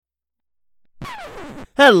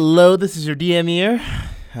Hello, this is your DM here.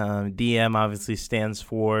 DM obviously stands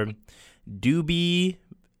for Doobie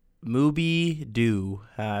Mooby Doo.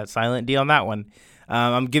 Silent D on that one.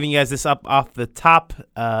 I'm giving you guys this up off the top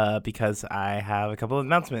because I have a couple of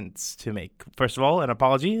announcements to make. First of all, an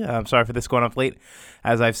apology. I'm sorry for this going off late.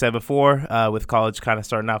 As I've said before, with college kind of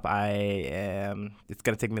starting up, it's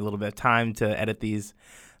going to take me a little bit of time to edit these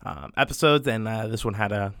episodes, and this one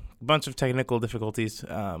had a bunch of technical difficulties,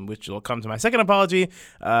 which will come to my second apology.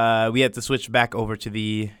 We had to switch back over to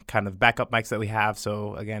the kind of backup mics that we have.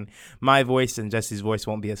 So again, my voice and Jesse's voice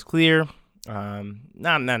won't be as clear.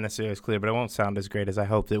 Not necessarily as clear, but it won't sound as great as I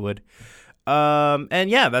hoped it would.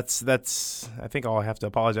 And yeah, that's I think all I have to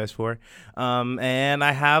apologize for. And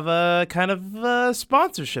I have a kind of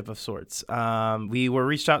sponsorship of sorts. We were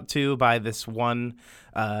reached out to by this one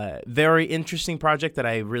very interesting project that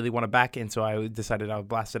I really want to back, and so I decided I would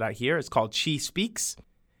blast it out here. It's called She Speaks.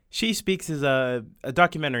 She Speaks is a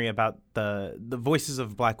documentary about the voices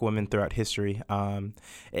of Black women throughout history.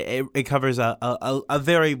 It covers a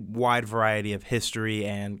very wide variety of history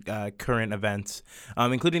and current events,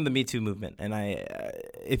 including the Me Too movement. And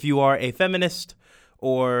if you are a feminist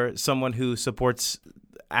or someone who supports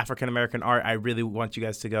African-American art, I really want you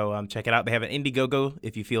guys to go check it out. They have an Indiegogo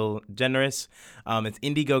if you feel generous. It's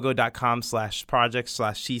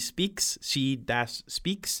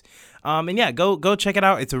indiegogo.com/project/she-speaks. And yeah, go check it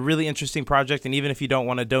out. It's a really interesting project. And even if you don't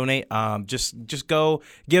want to donate, just go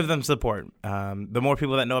give them support. The more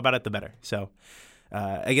people that know about it, the better. So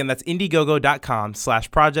again, that's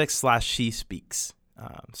indiegogo.com/project/she-speaks.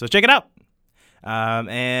 So check it out.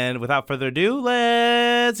 And without further ado,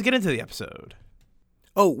 let's get into the episode.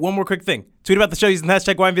 Oh, one more quick thing. Tweet about the show using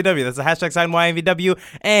hashtag YMVW. That's the hashtag sign YMVW.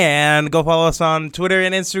 And go follow us on Twitter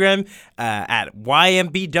and Instagram at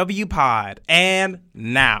YMBWPod. And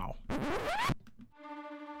now.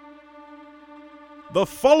 The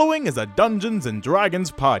following is a Dungeons &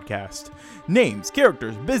 Dragons podcast. Names,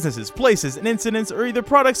 characters, businesses, places, and incidents are either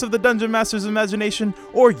products of the Dungeon Master's imagination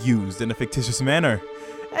or used in a fictitious manner.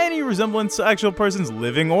 Any resemblance to actual persons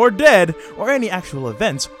living or dead, or any actual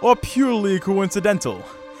events, are purely coincidental.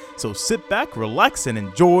 So sit back, relax, and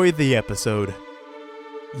enjoy the episode.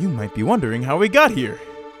 You might be wondering how we got here.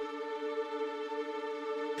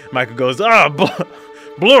 Michael goes,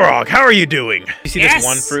 Blurog, how are you doing? You see this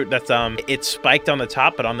one fruit that's it's spiked on the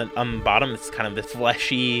top, but on the bottom it's kind of this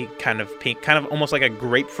fleshy, kind of pink, kind of almost like a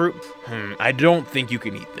grapefruit. I don't think you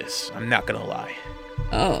can eat this. I'm not gonna lie.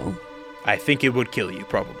 Oh. I think it would kill you,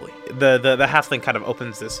 probably. The halfling kind of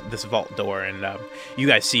opens this vault door, and you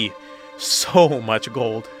guys see so much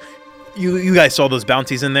gold. You guys saw those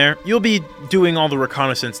bounties in there. You'll be doing all the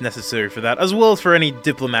reconnaissance necessary for that, as well as for any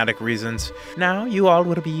diplomatic reasons. Now, you all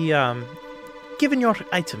will be given your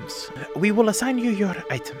items. We will assign you your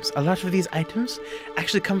items. A lot of these items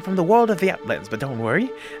actually come from the world of the Outlands, but don't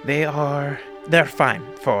worry, they're fine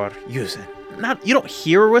for using. You don't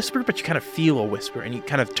hear a whisper, but you kind of feel a whisper, and you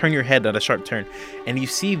kind of turn your head at a sharp turn, and you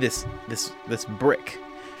see this brick.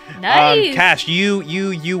 Nice. Cash,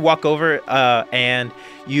 you walk over, and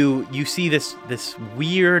you see this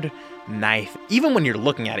weird knife. Even when you're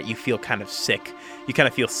looking at it, you feel kind of sick. You kind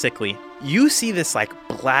of feel sickly. You see this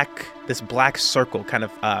black circle kind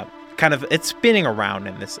of it's spinning around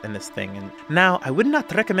in this thing. And now I would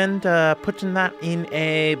not recommend putting that in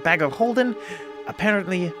a bag of holding.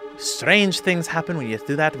 Apparently, strange things happen when you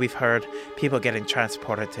do that. We've heard people getting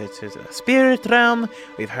transported to the spirit realm.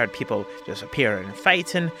 We've heard people just appearing and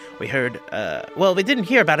fighting. We heard, we didn't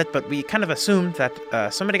hear about it, but we kind of assumed that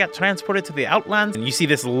somebody got transported to the Outlands. And you see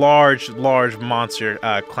this large monster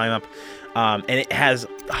climb up, and it has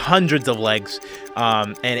hundreds of legs,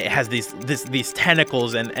 and it has these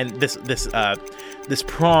tentacles and this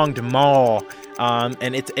pronged maw.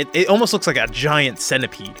 And it almost looks like a giant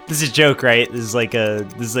centipede. This is a joke, right? This is like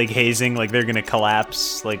hazing, like they're gonna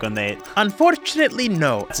collapse, like when they. Unfortunately,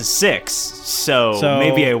 no. It's a 6, so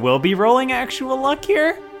maybe I will be rolling actual luck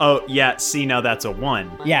here. Oh yeah, see now that's a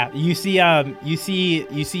 1. Yeah, you see him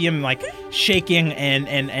like shaking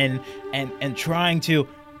and trying to,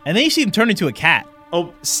 and then you see him turn into a cat.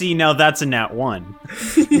 Oh, see now that's a nat 1.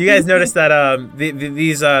 You guys notice that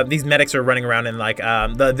these medics are running around, and like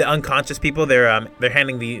the unconscious people, they're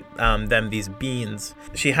handing them these beans.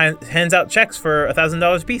 She hands out checks for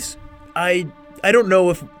 $1,000 apiece. I don't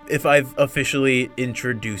know if I've officially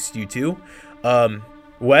introduced you to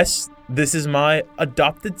Wes. This is my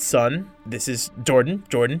adopted son. This is Jordan.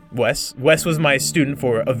 Wes was my student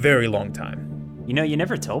for a very long time. You know, you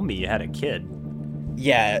never told me you had a kid.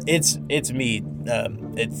 Yeah, it's me.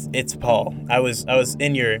 It's Paul. I was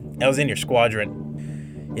in your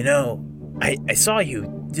squadron. You know, I saw you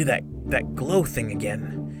do that that glow thing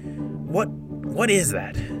again. What is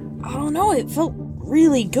that? I don't know. It felt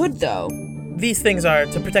really good, though. These things are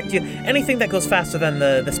to protect you. Anything that goes faster than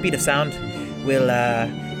the speed of sound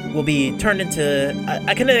will be turned into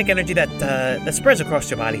a kinetic energy that spreads across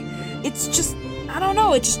your body. It's just, I don't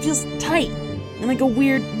know. It just feels tight in like a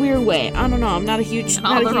weird way. I don't know. I'm not a huge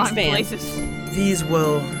fan. Places. These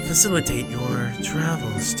will facilitate your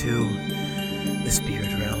travels to the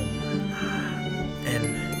spirit realm.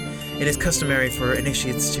 And it is customary for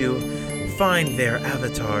initiates to find their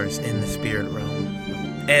avatars in the spirit realm.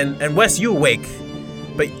 And Wes, you awake,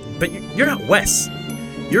 but you're not Wes.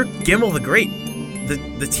 You're Gimel the Great,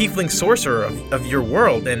 the tiefling sorcerer of your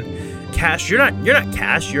world. And Cash, you're not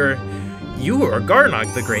Cash. You are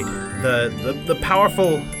Garnog the Great, the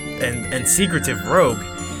powerful and secretive rogue.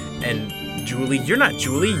 And Julie, you're not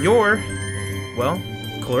Julie. You're, well,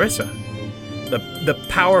 Clarissa, the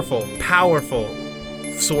powerful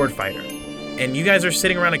sword fighter. And you guys are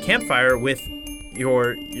sitting around a campfire with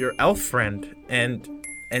your elf friend and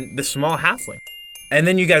the small halfling. And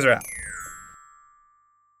then you guys are out.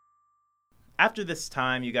 After this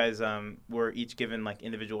time, you guys were each given like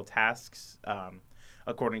individual tasks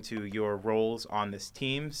according to your roles on this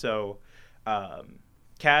team. So,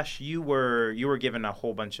 Cash, you were given a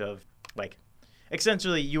whole bunch of like,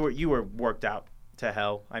 essentially you were worked out to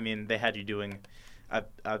hell. I mean, they had you doing a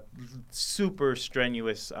super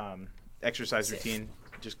strenuous exercise routine,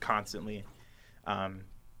 just constantly,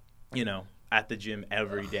 at the gym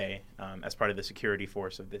every day as part of the security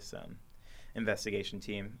force of this investigation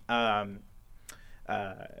team.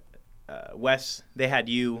 Wes, they had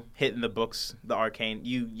you hitting the books, the arcane.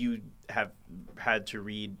 You have had to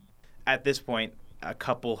read, at this point, a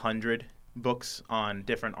couple hundred books on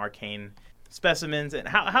different arcane specimens. And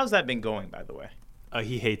how's that been going, by the way?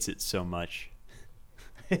 He hates it so much.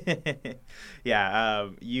 It's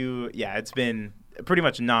been pretty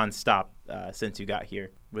much nonstop since you got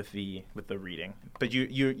here with the reading. But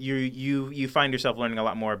you find yourself learning a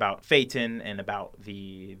lot more about Phaeton and about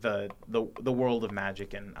the world of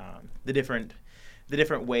magic and the different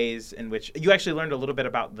ways in which you actually learned a little bit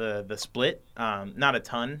about the split. Not a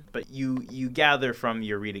ton, but you gather from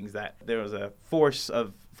your readings that there was a force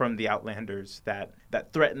from the Outlanders that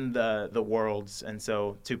threatened the worlds, and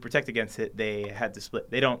so to protect against it, they had to split.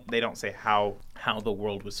 They don't say how the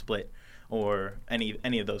world was split or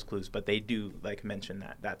any of those clues, but they do like mention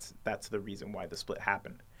that's the reason why the split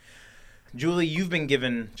happened. Julie, you've been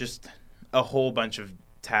given just a whole bunch of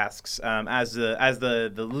tasks as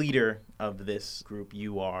the leader of this group.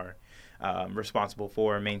 You are responsible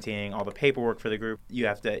for maintaining all the paperwork for the group.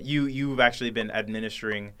 You've actually been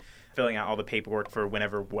filling out all the paperwork for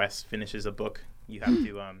whenever Wes finishes a book. You have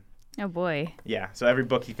to oh boy. Yeah, so every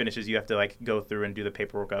book he finishes, you have to like go through and do the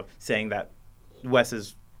paperwork of saying that Wes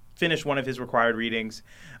has finished one of his required readings.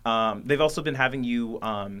 They've also been having you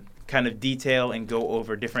kind of detail and go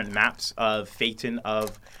over different maps of Phaeton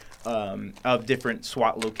of different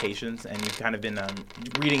SWAT locations, and you've kind of been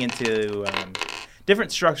reading into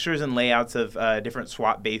different structures and layouts of different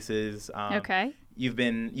SWAT bases. Okay. You've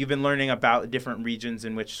been learning about different regions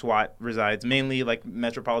in which SWAT resides, mainly like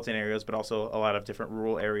metropolitan areas, but also a lot of different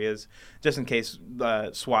rural areas. Just in case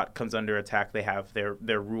SWAT comes under attack, they have their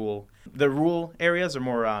rural. The rural areas are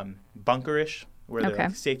more bunkerish, where they're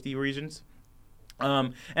like safety regions.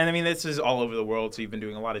 And I mean, this is all over the world, so you've been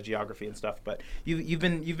doing a lot of geography and stuff. But you've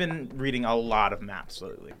been reading a lot of maps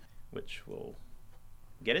lately, which we'll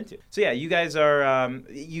get into. So yeah, you guys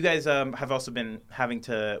have also been having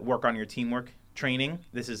to work on your teamwork training.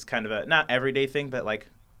 This is kind of a not everyday thing, but like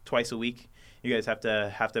twice a week, you guys have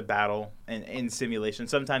to battle in simulation.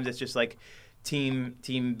 Sometimes it's just like team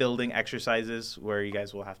building exercises where you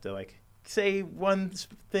guys will have to like say one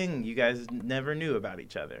thing you guys never knew about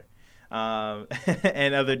each other.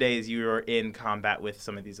 And other days you are in combat with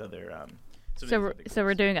some of these other. So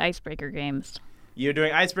we're doing icebreaker games. You're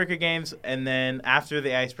doing icebreaker games, and then after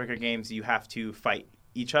the icebreaker games, you have to fight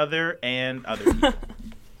each other and other people.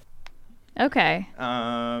 Okay.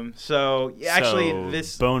 So actually,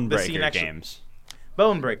 this Bonebreaker games.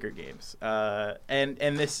 Bonebreaker games.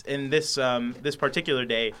 And this particular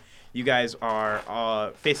day, you guys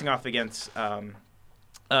are facing off against. You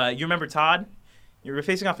remember Todd? You were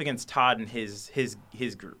facing off against Todd and his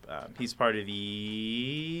group. He's part of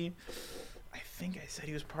the. I think I said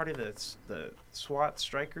he was part of the SWAT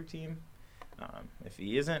striker team. If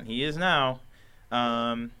he isn't, he is now.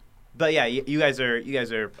 But yeah, you guys are.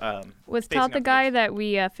 Was Todd the guy that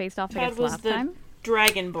we faced off against last time?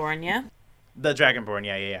 Dragonborn, yeah. The Dragonborn,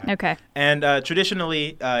 yeah. Okay. And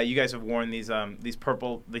traditionally, you guys have worn these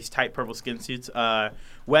tight purple skin suits.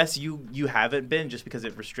 Wes, you haven't been just because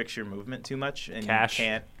it restricts your movement too much, and Cash? you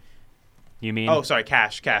can't. You mean? Oh, sorry,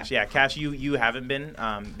 Cash. Yeah, Cash. You haven't been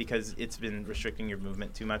because it's been restricting your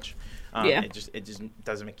movement too much. Yeah. It just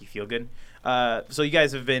doesn't make you feel good. So you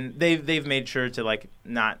guys have been. They've made sure to like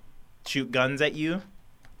not shoot guns at you.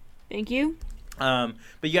 Thank you. But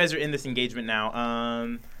you guys are in this engagement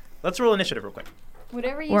now. Let's roll initiative real quick.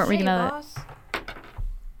 Whatever you Weren't we say, gonna- boss.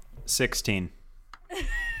 16.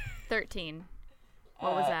 13.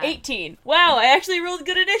 What was that? 18. Wow, I actually rolled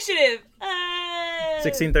good initiative.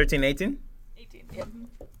 16, 13, 18? 18. Yep.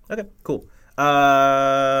 Okay, cool.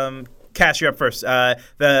 Cash, you're up first.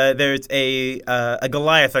 There's a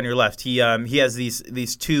Goliath on your left. He has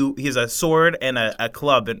these two. He has a sword and a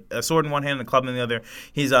club, a sword in one hand and a club in the other.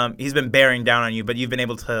 He's been bearing down on you, but you've been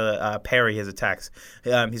able to parry his attacks.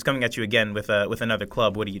 He's coming at you again with another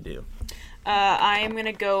club. What do you do? I am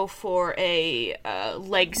gonna go for a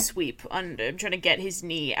leg sweep. I'm trying to get his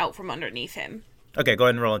knee out from underneath him. Okay, go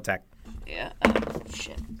ahead and roll an attack. Yeah.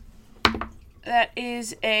 Shit. That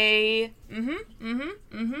is a.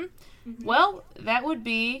 Well, that would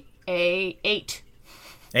be a 8.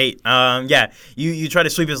 8. Yeah. You try to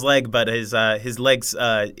sweep his leg, but his legs.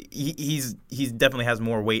 He's definitely has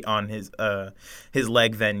more weight on his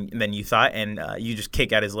leg than you thought, and you just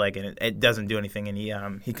kick at his leg, and it doesn't do anything. And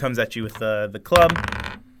he comes at you with the club.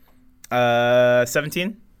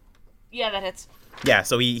 17. Yeah, that hits. Yeah.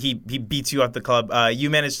 So he beats you off the club. You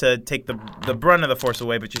manage to take the brunt of the force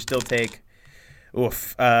away, but you still take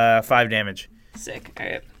 5 damage. Sick. All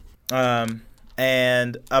right.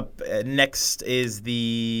 And up next is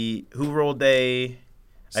who rolled a 16?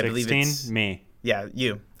 I believe it's me. Yeah,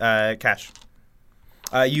 you. Cash.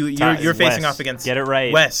 You're facing Wes. off against Get it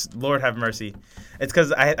right. Wes, Lord have mercy. It's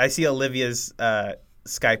because I see Olivia's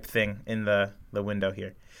Skype thing in the window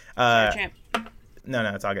here. Sorry, champ.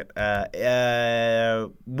 No, it's all good.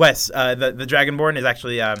 Wes, the Dragonborn is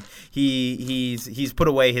actually he's put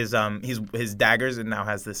away his daggers and now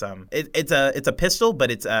has this it's a pistol,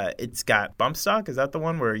 but it's got bump stock. Is that the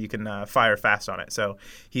one where you can fire fast on it? So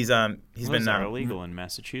he's been illegal in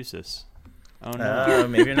Massachusetts. Oh no.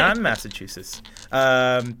 Maybe not in Massachusetts.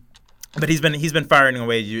 But he's been firing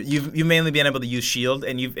away. You've mainly been able to use shield,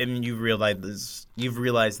 and you've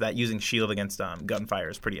realized that using shield against gunfire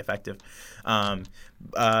is pretty effective.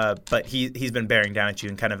 But he's been bearing down at you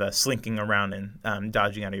and kind of slinking around and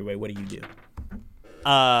dodging out of your way. What do you do?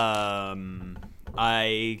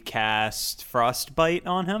 I cast Frostbite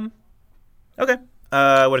on him. Okay.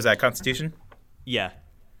 What is that? Constitution? Yeah.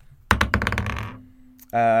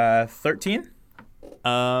 13.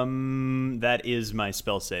 That is my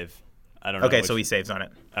spell save. I don't know. Okay, so he saves on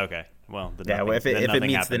it. Okay. Well, then Yeah, nothing, well, if it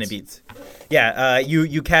meets, happens. then it beats. Yeah,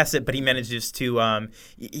 you cast it, but he manages to.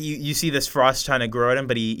 You see this frost trying to grow at him,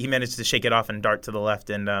 but he manages to shake it off and dart to the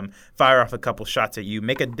left and fire off a couple shots at you.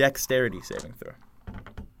 Make a dexterity saving throw.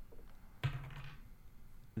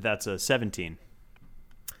 That's a 17.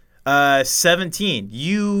 17.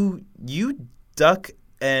 You duck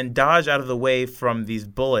and dodge out of the way from these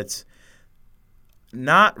bullets,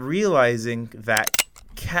 not realizing that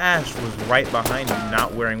Cash was right behind you,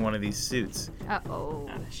 not wearing one of these suits. Uh-oh.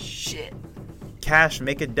 Shit. Cash,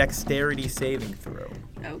 make a dexterity saving throw.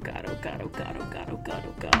 Oh god, oh god, oh god, oh god, oh god,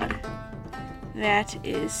 oh god. That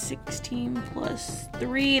is 16 plus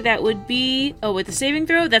 3. That would be... Oh, with the saving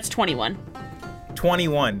throw, that's 21.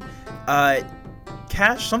 21.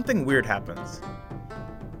 Cash, something weird happens.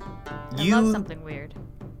 I love something weird.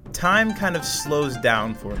 Time kind of slows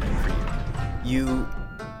down for a minute for you.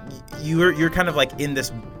 You're kind of like in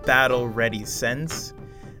this battle ready sense,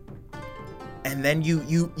 and then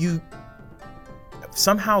you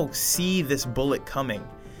somehow see this bullet coming,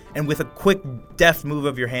 and with a quick deft move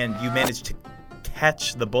of your hand you manage to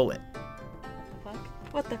catch the bullet. Fuck.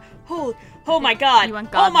 What the... Oh my god. You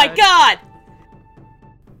went God oh my mode.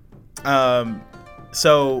 god!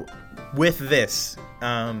 So with this,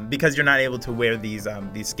 because you're not able to wear these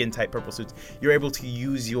skin tight purple suits, you're able to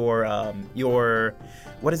use your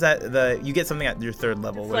what is that? You get something at your 3rd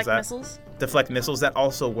level. What is Deflect that? missiles? Deflect missiles. That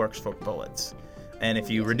also works for bullets. And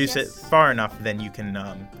if you reduce it far enough, then you can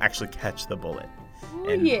actually catch the bullet. Oh,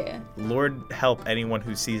 And yeah. Lord help anyone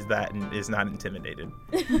who sees that and is not intimidated.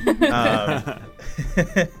 it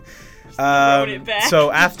back.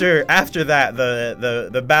 So after that,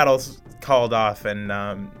 the battle's called off,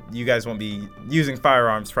 and you guys won't be using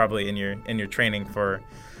firearms probably in your training for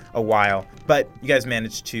a while. But you guys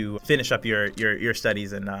managed to finish up your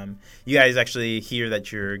studies, and you guys actually hear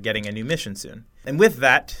that you're getting a new mission soon. And with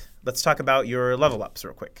that, let's talk about your level ups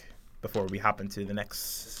real quick. before we hop into the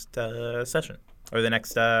next session or the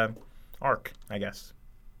next arc, I guess.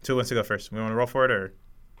 So who wants to go first? We want to roll for it or?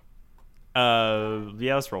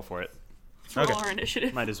 Yeah, let's roll for it. Roll our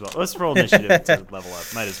initiative. Might as well. Let's roll initiative to level up.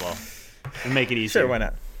 Might as well. And make it easier. Sure, why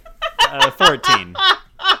not? 14.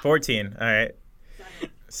 14. All right.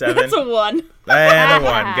 7. That's a 1. And a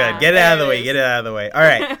 1. Good. Get it out of the way. Get it out of the way. All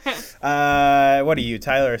right. What are you,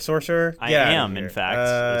 Tyler? A sorcerer? I Get out of am, here. in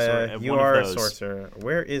fact. You one are of a those. sorcerer.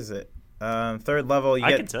 Where is it? Third level.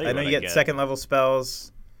 I can tell you I know what you I get get. second level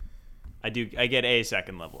spells. I get a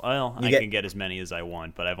second level. Well, You I get- can get as many as I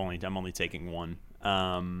want, but I'm only taking one.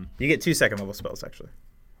 You get 2 second level spells, actually.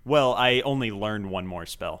 Well, I only learned one more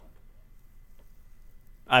spell.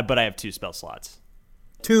 But I have 2 spell slots.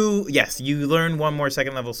 2, yes. You learn 1 more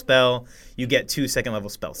second level spell. You get 2 second level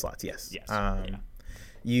spell slots, yes. Yes. Yeah.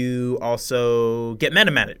 You also get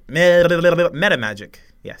meta magic.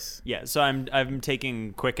 Yes. Yeah, so I'm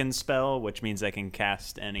taking Quicken spell, which means I can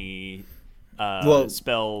cast any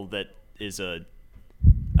spell that is a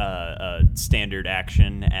standard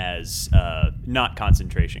action as not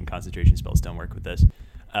concentration. Concentration spells don't work with this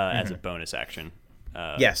as a bonus action.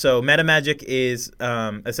 Yeah, so meta magic is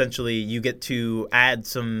essentially you get to add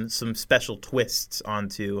some special twists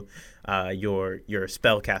onto your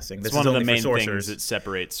spell casting. This It's is one of only the main for things sorcerers. that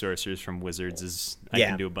separates sorcerers from wizards is I Yeah.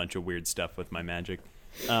 can do a bunch of weird stuff with my magic.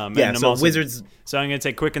 Yeah, and I'm so also- wizards. So I'm going to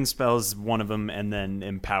take Quicken spells, one of them, and then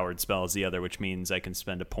Empowered spells, the other, which means I can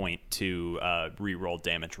spend a point to re-roll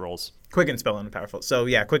damage rolls. Quicken spell and powerful. So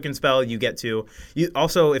yeah, quicken spell you get to. You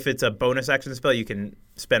also, if it's a bonus action spell, you can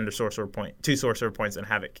spend a sorcerer point, 2 sorcerer points, and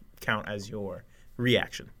have it count as your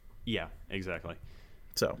reaction. Yeah, exactly.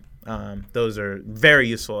 So those are very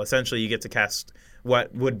useful. Essentially, you get to cast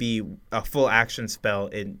what would be a full action spell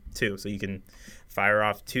in 2. So you can fire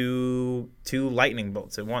off two lightning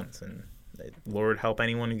bolts at once, and Lord help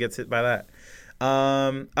anyone who gets hit by that.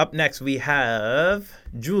 Up next, we have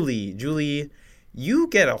Julie. Julie, you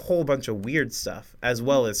get a whole bunch of weird stuff as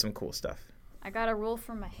well as some cool stuff. I gotta roll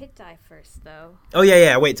for my hit die first, though. Oh,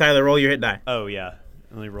 yeah. Wait, Tyler, roll your hit die. Oh, yeah.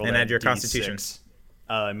 Only roll And that add your D6. constitution.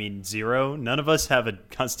 0. None of us have a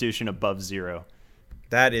constitution above 0.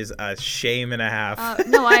 That is a shame and a half.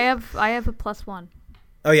 No, I have a +1.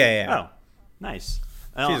 Oh, yeah. Oh, nice.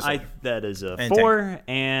 Well, Jesus. that is a And 4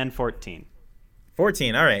 and 14.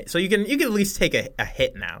 14. All right. So you can at least take a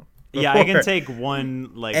hit now. Yeah, I can before- take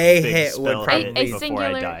one A big hit would spell probably- hit A before singular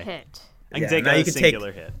I die. hit. I can Yeah, take now a you can take-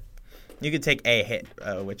 singular hit. You could take a hit,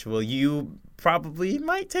 which you probably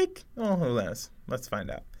might take. Oh, who knows? Let's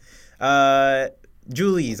find out.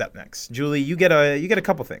 Julie's up next. Julie, you get a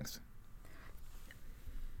couple things.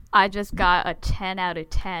 I just got a 10 out of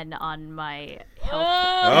 10 on my health.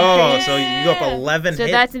 Oh, so you go up 11 So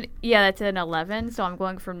hits. that's an 11. So I'm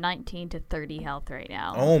going from 19 to 30 health right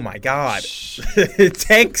now. Oh my God,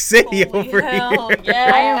 Tank City over hell, here.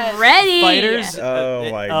 yes. I am ready. Fighters.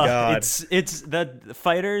 Oh my God. It's that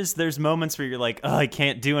fighters. There's moments where you're like, oh, I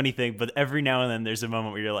can't do anything, but every now and then there's a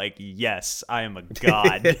moment where you're like, yes, I am a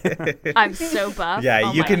god. I'm so buff. Yeah,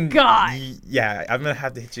 oh you my can. God. Yeah, I'm gonna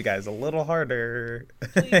have to hit you guys a little harder.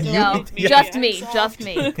 No, Yeah. just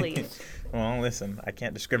me, please. Well, listen, I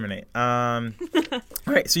can't discriminate. All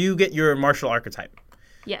right, so you get your martial archetype.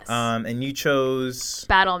 Yes. And you chose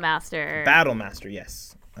Battle Master. Battle Master,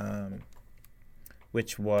 yes.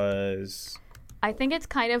 Which was I think it's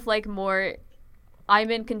kind of like more. I'm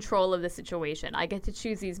in control of the situation. I get to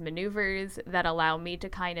choose these maneuvers that allow me to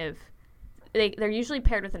kind of. They're usually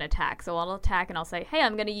paired with an attack. So I'll attack and I'll say, hey,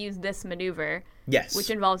 I'm going to use this maneuver, yes. which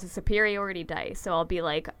involves a superiority dice. So I'll be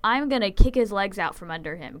like, I'm going to kick his legs out from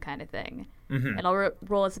under him kind of thing. Mm-hmm. And I'll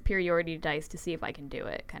roll a superiority dice to see if I can do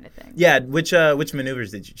it kind of thing. Yeah, which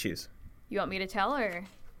maneuvers did you choose? You want me to tell or?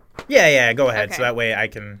 Yeah, go ahead. Okay. So that way I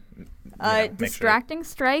can make Distracting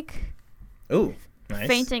strike, sure. Ooh, nice.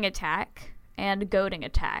 fainting attack, and goading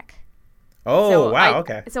attack. Oh, So wow, I-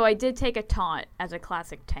 okay. So I did take a taunt as a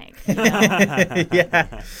classic tank.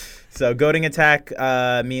 Yeah. So goading attack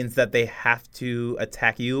means that they have to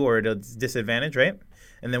attack you or at a disadvantage, right?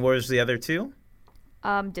 And then what was the other two?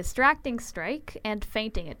 Distracting strike and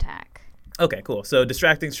fainting attack. Okay, cool. So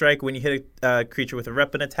distracting strike, when you hit a creature with a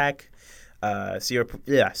weapon attack,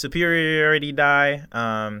 superiority die,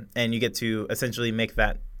 and you get to essentially make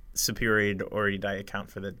that superiority die account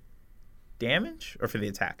for the damage or for the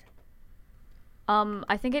attack.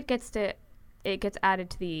 I think it gets added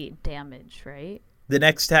to the damage, right? The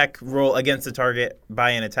next attack roll against the target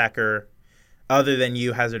by an attacker other than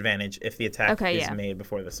you has advantage if the attack is made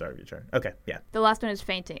before the start of your turn. Okay, yeah. The last one is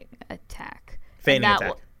fainting attack. Fainting And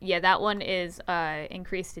attack. that one is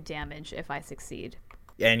increased to damage if I succeed.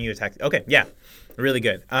 And you attack. Okay, yeah, really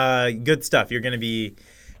good. Good stuff. You're gonna be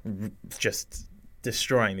just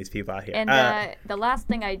destroying these people out here. And the last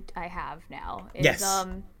thing I have now is Yes.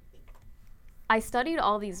 I studied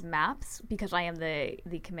all these maps because I am the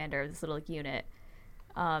commander of this little unit.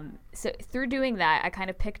 So through doing that, I kind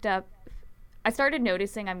of picked up. I started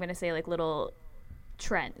noticing, I'm gonna say, like little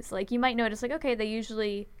trends. Like you might notice, like, okay, they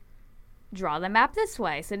usually draw the map this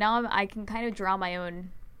way. So now I can kind of draw my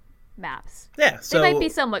own maps. Yeah, so They might be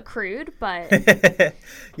somewhat crude, but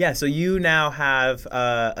yeah, so you now have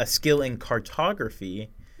a skill in cartography.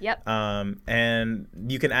 yep. And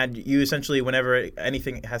you can add, you essentially, whenever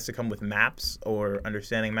anything has to come with maps or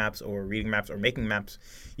understanding maps or reading maps or making maps,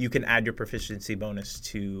 you can add your proficiency bonus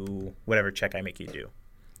to whatever check I make you do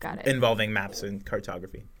Got it. involving maps and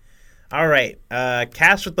cartography. All right,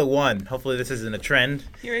 Cash with the 1. Hopefully this isn't a trend.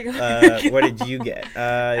 Here we go. What did you get?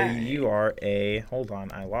 You are a, hold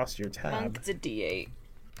on, I lost your tab. Monk, it's a D8.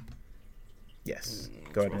 Yes,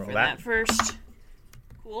 go ahead and roll For that. that first.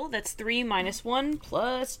 Cool. That's 3 minus 1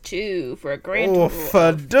 plus 2 for a grand Oofa total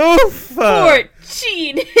of doofa.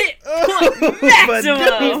 14 hit point maximum.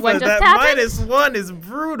 Wait, what just That happened? -1 is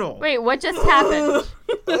brutal. Wait, what just happened?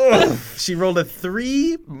 Ugh, she rolled a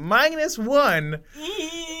 3 minus 1.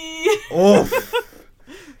 Oof.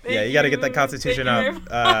 Yeah, you got to get that constitution Thank you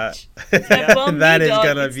up. very much. That bum that knee, is dog.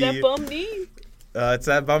 gonna It's be. that bum knee. It's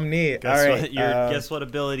that bum knee. Guess All right. what? Guess what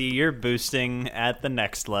ability you're boosting at the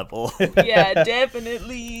next level? Yeah,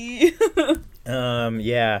 definitely.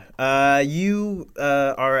 Yeah. You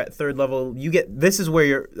are at 3rd level. You get. This is where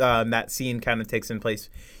your that scene kind of takes in place.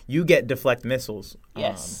 You get deflect missiles.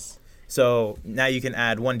 Yes. So now you can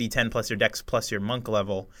add 1d10 plus your dex plus your monk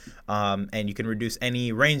level, and you can reduce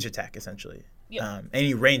any range attack, essentially. Yep.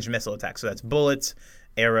 Any ranged missile attack. So that's bullets,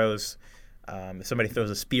 arrows, if somebody throws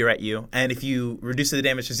a spear at you. And if you reduce the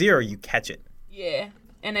damage to 0, you catch it. Yeah.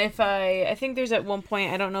 And if I think there's at one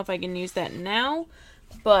point, I don't know if I can use that now,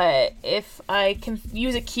 but if I can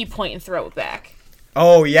use a key point and throw it back.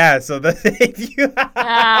 Oh, yeah. So if you,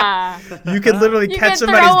 Ah. you can literally You catch can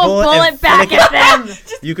somebody's throw a bullet, bullet and back flick at them.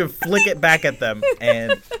 You can flick it back at them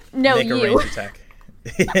and No, make a you. range attack.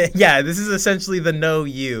 Yeah, this is essentially the no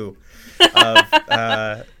you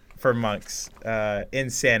of for monks.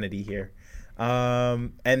 Insanity here.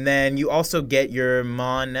 And then you also get your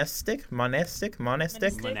monastic Monastic?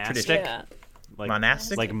 tradition. Yeah. Like,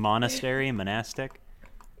 Monastic? like monastery, monastic.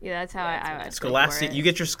 Yeah, that's how I would think Scholastic. for it. You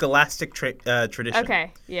get your scholastic tradition.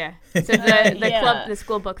 Okay, yeah. So the Yeah. the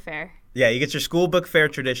school book fair. Yeah, you get your school book fair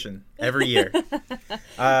tradition every year.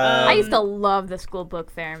 I used to love the school book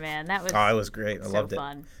fair, man. That was Oh, it was great. I so loved it.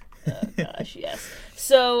 fun. Oh, gosh, yes.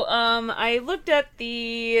 So, I looked at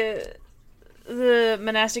the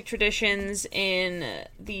monastic traditions in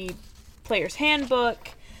the player's handbook,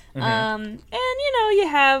 and you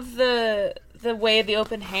have the way of the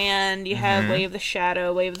open hand, you have way of the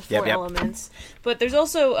shadow, way of the four Yep. elements, but there's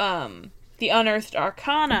also the unearthed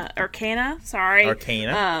arcana. Sorry,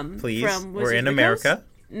 Arcana, please. From We're Wizards in of the Coast. America.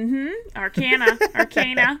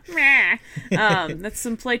 Arcana. Meh. That's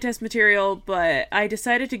some playtest material, but I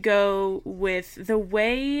decided to go with the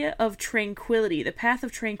Way of Tranquility, the Path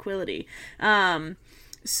of Tranquility.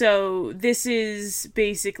 So this is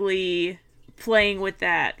basically playing with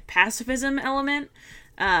that pacifism element.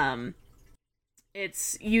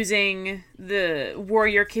 It's using the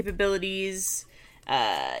warrior capabilities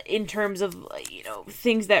in terms of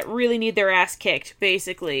things that really need their ass kicked,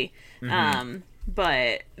 basically.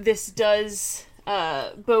 But this does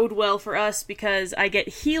bode well for us because I get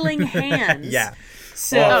healing hands. Yeah.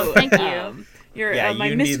 So Oh, thank you. my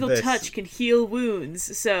you need mystical this. touch can heal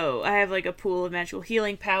wounds. So I have like a pool of magical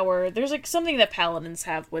healing power. There's like something that paladins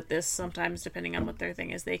have with this sometimes, depending on what their thing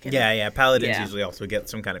is. They can Yeah. Paladins Yeah. usually also get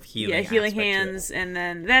some kind of healing. yeah, healing aspect to it. hands, and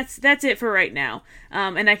then that's it for right now.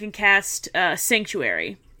 And I can cast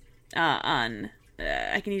Sanctuary on.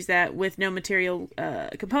 I can use that with no material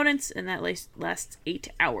components, and that lasts 8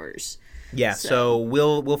 hours. Yeah, so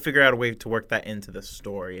we'll figure out a way to work that into the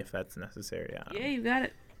story if that's necessary. Yeah, you got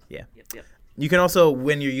it. Yeah. Yep. You can also,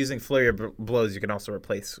 when you're using Flurry of Blows, you can also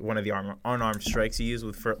replace one of the unarmed strikes you use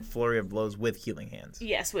with Flurry of Blows with Healing Hands.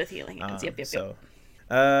 Yes, with healing hands. Yep.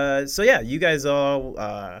 So yeah, you guys all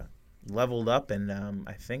leveled up, and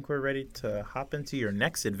I think we're ready to hop into your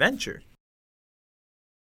next adventure.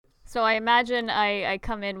 So I imagine I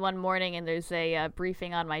come in one morning and there's a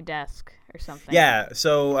briefing on my desk or something. Yeah,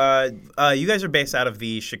 so you guys are based out of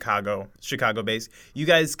the Chicago base. You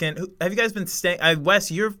guys have you guys been staying? Wes,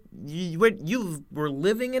 you were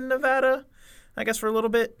living in Nevada, I guess, for a little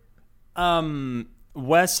bit.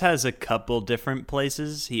 Wes has a couple different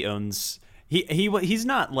places. He owns He's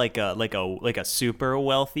not like a super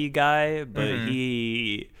wealthy guy, but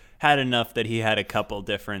he had enough that he had a couple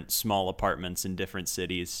different small apartments in different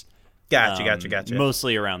cities. Gotcha.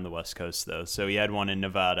 Mostly around the West Coast, though. So he had one in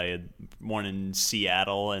Nevada, he had one in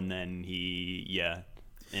Seattle, and then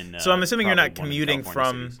So I'm assuming you're not probably one in commuting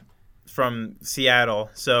California cities. from Seattle.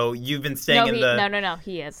 So you've been staying No,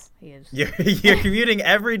 he is. You're commuting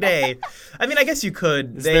every day. I mean, I guess you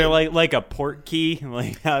could. Is there like a port key?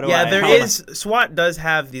 Like how do Yeah, I? there how is. SWAT does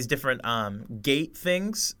have these different gate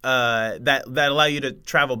things that allow you to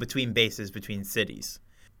travel between bases, between cities.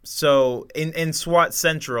 So in SWAT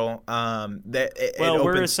Central,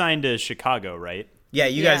 we're assigned to Chicago, right? Yeah,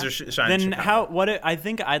 you guys are shining. Then I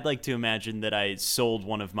think I'd like to imagine that I sold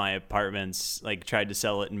one of my apartments, like tried to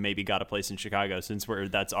sell it and maybe got a place in Chicago, since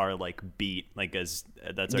that's our like beat, like that's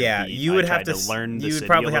our beat. You would have to learn the you would city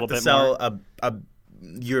probably a have little to bit sell more.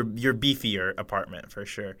 your beefier apartment for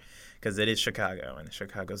sure, because it is Chicago and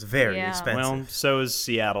Chicago's very expensive. Well, so is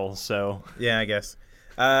Seattle. So yeah, I guess.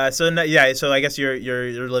 So I guess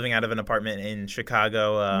you're living out of an apartment in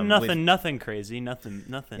Chicago. Nothing crazy. Nothing.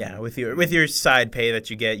 Yeah, with your side pay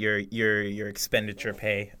that you get, your expenditure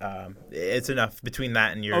pay, it's enough between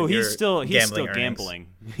that and your. Oh, he's still earnings. gambling.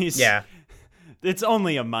 It's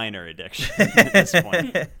only a minor addiction at this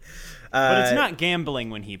point. But it's not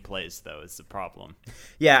gambling when he plays, though. Is the problem?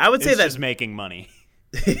 Yeah, I would say it's that's just making money.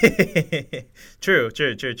 True.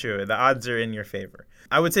 The odds are in your favor.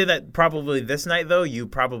 I would say that probably this night, though, you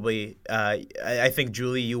probably, I think,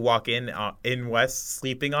 Julie, you walk in West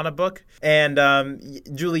sleeping on a book. And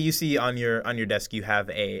Julie, you see on your desk, you have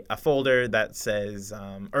a folder that says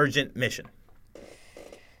urgent mission.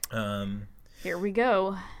 Here we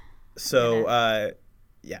go. So, go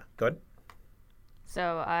ahead.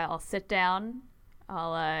 So I'll sit down.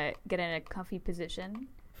 I'll get in a comfy position.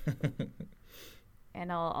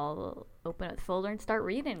 And I'll open up the folder and start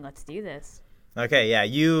reading. Let's do this. Okay, yeah.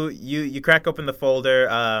 You crack open the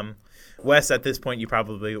folder. Wes, at this point, you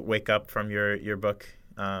probably wake up from your book.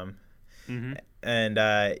 And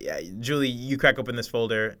Julie, you crack open this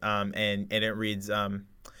folder, and it reads,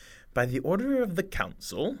 by the order of the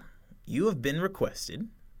council, you have been requested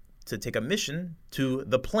to take a mission to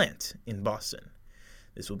the plant in Boston.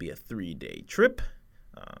 This will be a 3-day trip,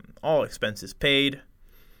 all expenses paid,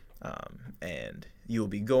 and you will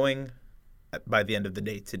be going by the end of the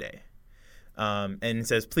day today. And it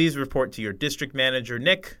says, please report to your district manager,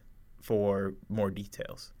 Nick, for more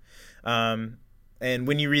details. And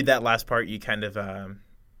when you read that last part, you kind of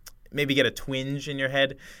maybe get a twinge in your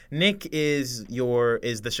head. Nick is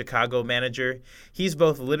the Chicago manager. He's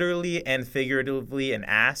both literally and figuratively an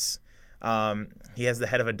ass. He has the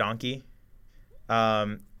head of a donkey. He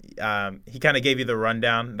kind of gave you the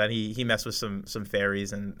rundown that he messed with some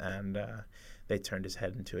fairies and they turned his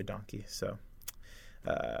head into a donkey. So.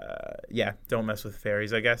 Don't mess with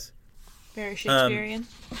fairies, I guess. Very Shakespearean.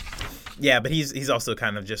 Yeah, but he's also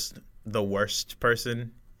kind of just the worst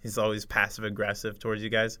person. He's always passive aggressive towards you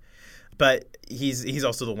guys. But he's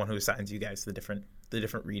also the one who assigns you guys the different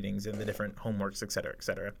readings and the different homeworks, et cetera, et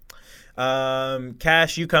cetera.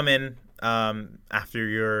 Cash, you come in after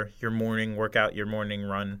your morning workout, your morning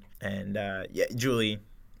run, and Julie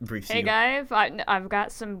briefs you. Hey guys, I've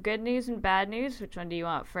got some good news and bad news. Which one do you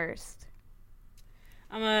want first?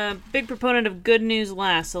 I'm a big proponent of good news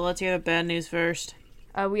last, so let's hear the bad news first.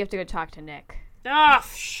 We have to go talk to Nick. Oh,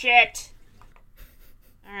 shit!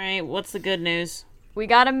 Alright, what's the good news? We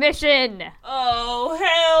got a mission! Oh,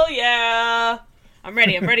 hell yeah! I'm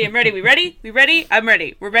ready. We ready? I'm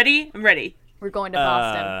ready. We're ready? I'm ready. We're going to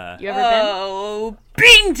Boston. You ever been? Oh,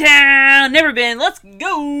 Beantown! Never been. Let's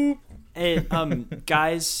go! Hey,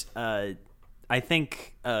 guys, I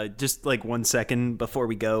think just like 1 second before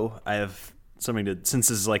we go, I have something since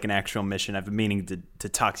this is like an actual mission, I've been meaning to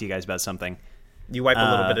talk to you guys about something. You wipe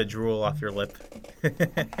a little bit of drool off your lip.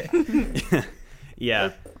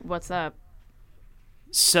 Yeah. What's up?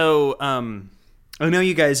 So, I know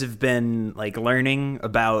you guys have been like learning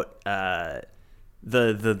about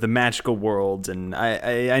the magical world, and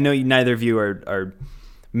I know neither of you are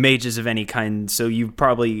mages of any kind, so you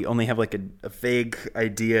probably only have like a vague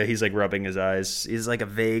idea. He's like rubbing his eyes. He's like a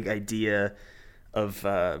vague idea of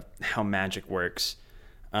how magic works.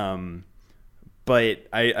 But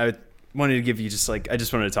I wanted to give you I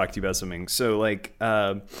just wanted to talk to you about something. So like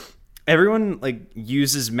everyone like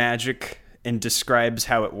uses magic and describes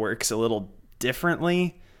how it works a little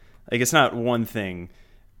differently. Like it's not one thing.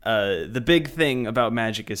 The big thing about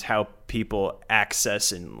magic is how people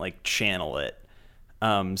access and like channel it.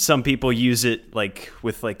 Some people use it like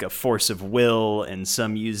with like a force of will, and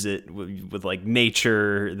some use it with like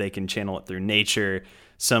nature. They can channel it through nature.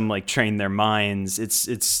 some like train their minds.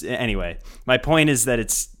 It's anyway. My point is that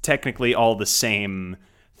it's technically all the same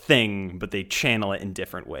thing, but they channel it in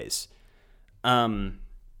different ways. I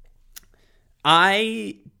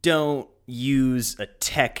don't use a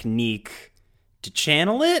technique to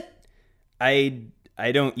channel it. I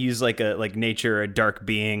don't use like nature or a dark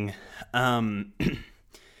being.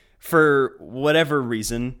 For whatever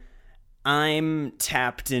reason, I'm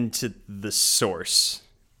tapped into the source.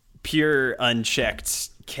 Pure, unchecked,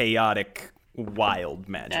 chaotic, wild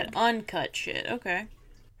magic. That uncut shit. Okay.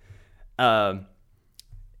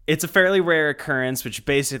 It's a fairly rare occurrence, which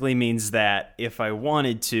basically means that if I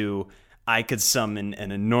wanted to, I could summon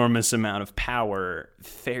an enormous amount of power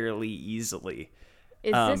fairly easily.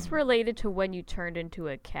 Is this related to when you turned into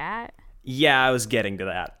a cat? Yeah, I was getting to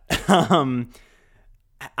that.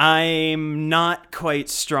 I'm not quite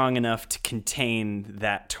strong enough to contain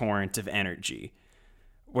that torrent of energy.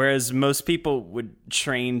 Whereas most people would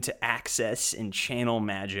train to access and channel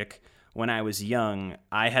magic when I was young,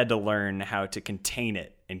 I had to learn how to contain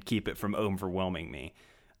it and keep it from overwhelming me.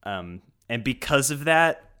 And because of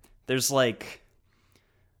that, there's like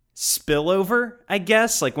spillover, I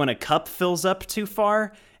guess, like when a cup fills up too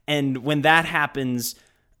far. And when that happens,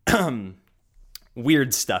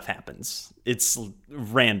 weird stuff happens. It's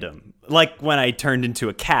random. Like when I turned into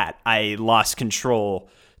a cat, I lost control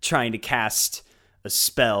trying to cast a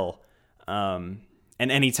spell. And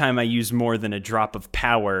anytime I use more than a drop of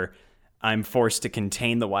power, I'm forced to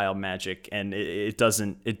contain the wild magic, and it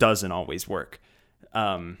doesn't always work.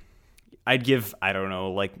 I'd give, I don't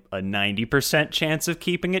know, like a 90% chance of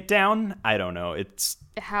keeping it down. I don't know. It's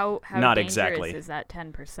how not dangerous exactly. is that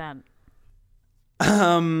 10%?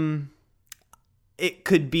 It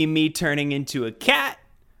could be me turning into a cat.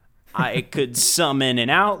 I could summon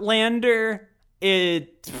an outlander. He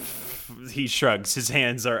shrugs. His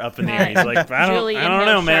hands are up in the air. He's like, I don't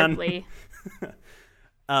know, man.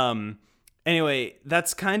 Anyway,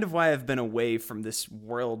 that's kind of why I've been away from this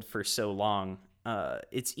world for so long.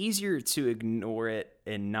 It's easier to ignore it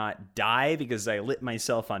and not die because I lit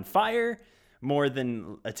myself on fire more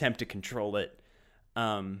than attempt to control it.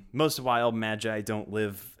 Most wild magi don't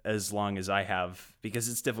live as long as I have because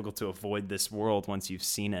it's difficult to avoid this world once you've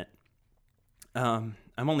seen it. I'm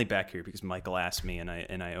only back here because Michael asked me and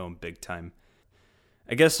I owe him big time.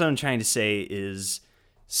 I guess what I'm trying to say is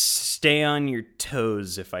stay on your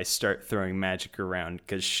toes if I start throwing magic around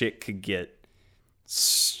because shit could get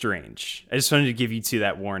strange. I just wanted to give you two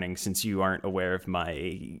that warning since you aren't aware of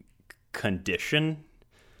my condition.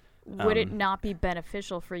 Would it not be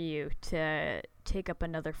beneficial for you to take up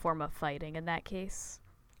another form of fighting in that case?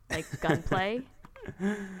 Like gunplay?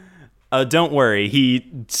 Don't worry.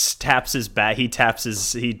 He taps his back.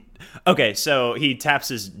 Okay, so he taps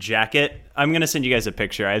his jacket. I'm going to send you guys a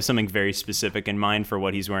picture. I have something very specific in mind for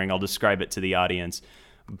what he's wearing. I'll describe it to the audience.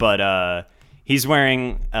 But he's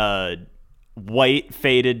wearing a white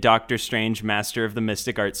faded Doctor Strange Master of the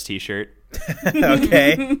Mystic Arts t-shirt.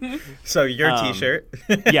 Okay. So your t-shirt.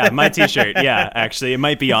 Yeah, my t-shirt. Yeah, actually, it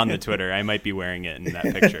might be on the Twitter. I might be wearing it in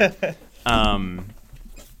that picture.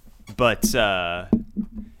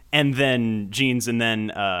 And then jeans, and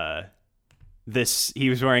then he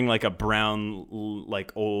was wearing like a brown,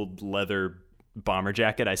 like old leather bomber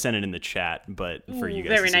jacket. I sent it in the chat, but for you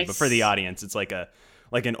guys to see. Nice. But for the audience, it's like an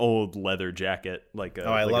old leather jacket,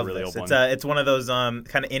 I love really this. old one. It's one of those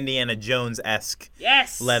kind of Indiana Jones-esque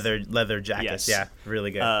leather jackets. Yes. Yeah,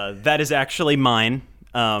 really good. That is actually mine.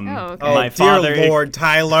 Okay. Oh, my dear father, Lord,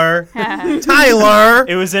 Tyler. Tyler!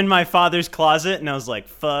 It was in my father's closet, and I was like,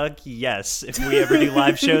 fuck yes. If we ever do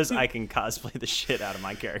live shows, I can cosplay the shit out of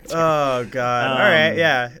my character. Oh, God. All right,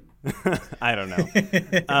 yeah. I don't know.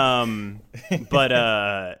 But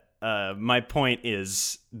my point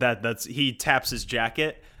is that he taps his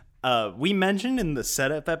jacket. We mentioned in the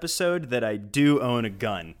setup episode that I do own a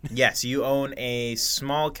gun. Yes, you own a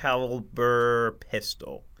small caliber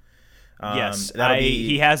pistol. Yes,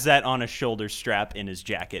 he has that on a shoulder strap in his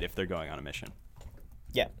jacket if they're going on a mission.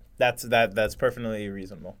 Yeah, that's perfectly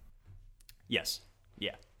reasonable. Yes,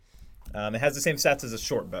 yeah. It has the same stats as a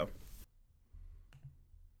short bow.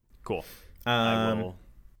 Cool. I will.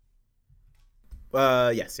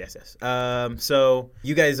 Yes. So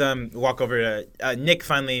you guys walk over to Nick.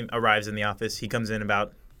 Finally arrives in the office. He comes in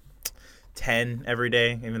about 10 every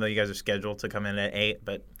day, even though you guys are scheduled to come in at 8,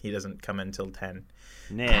 but he doesn't come in until 10.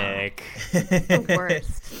 Nick. The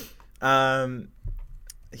worst.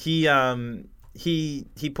 He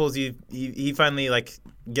pulls you. He finally like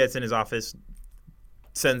gets in his office,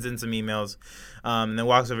 sends in some emails, and then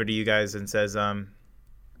walks over to you guys and says,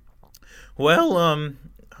 "Well,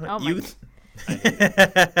 Oh you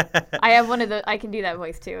I have one of the. I can do that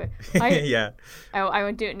voice too. Yeah. I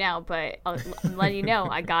won't do it now, but I'm letting you know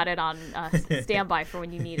I got it on standby for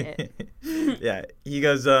when you need it. Yeah. He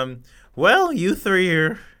goes, well, you three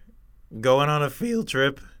are going on a field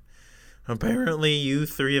trip. Apparently, you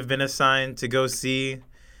three have been assigned to go see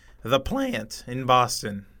the plant in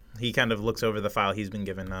Boston. He kind of looks over the file he's been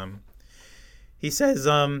given. He says,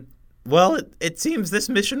 well, it seems this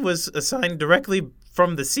mission was assigned directly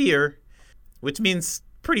from the seer, which means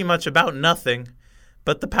pretty much about nothing.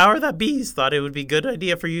 But the power that be's thought it would be a good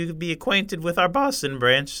idea for you to be acquainted with our Boston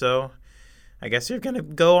branch, so I guess you're going to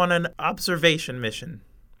go on an observation mission.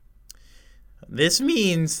 This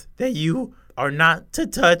means that you are not to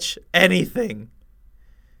touch anything.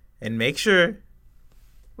 And make sure...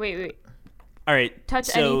 Wait. All right. Touch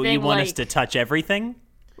so anything, you want us like- to touch everything?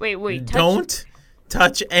 Wait. Don't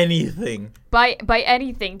touch anything. By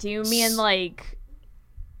anything, do you mean like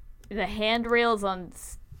the handrails on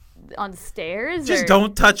stairs? Just or?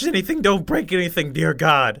 don't touch anything. Don't break anything, dear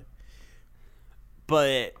God.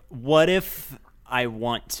 But what if I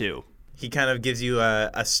want to? He kind of gives you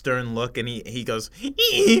a stern look, and he goes,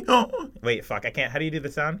 wait, fuck, I can't. How do you do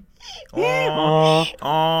the sound?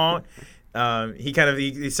 He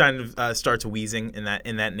kind of starts wheezing in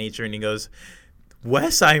that nature, and he goes,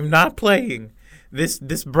 Wes, I'm not playing.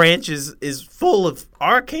 This branch is full of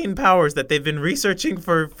arcane powers that they've been researching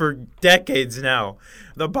for decades now.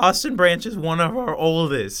 The Boston branch is one of our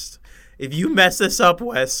oldest. If you mess this up,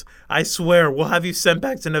 Wes, I swear we'll have you sent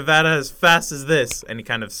back to Nevada as fast as this. And he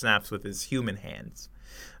kind of snaps with his human hands.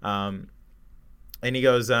 And he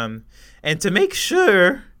goes, and to make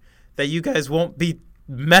sure that you guys won't be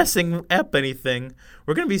messing up anything,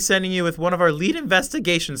 we're going to be sending you with one of our lead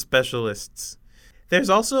investigation specialists. There's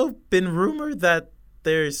also been rumor that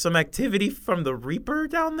there's some activity from the Reaper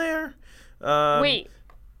down there. Wait,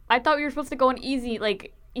 I thought we were supposed to go on easy,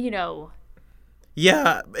 like, you know.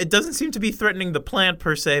 Yeah, it doesn't seem to be threatening the plant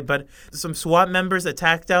per se, but some SWAT members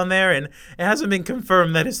attacked down there, and it hasn't been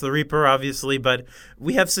confirmed that it's the Reaper, obviously, but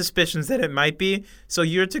we have suspicions that it might be. So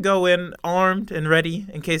you're to go in armed and ready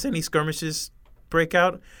in case any skirmishes break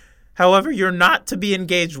out. However, you're not to be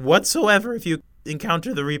engaged whatsoever if you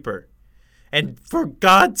encounter the Reaper. And for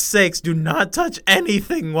God's sakes, do not touch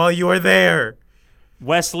anything while you are there.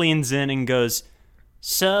 Wes leans in and goes,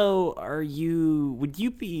 so would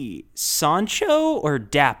you be Sancho or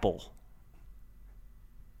Dapple?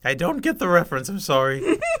 I don't get the reference, I'm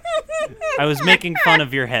sorry. I was making fun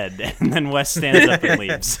of your head. And then Wes stands up and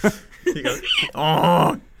leaves. He goes,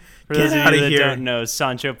 oh, For those get of out you of that here. don't know,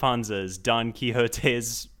 Sancho Panza is Don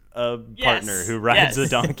Quixote's partner who rides a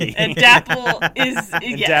donkey. And Dapple is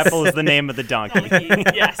And yes. Dapple is the name of the donkey.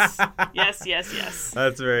 Yes.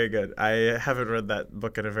 That's very good. I haven't read that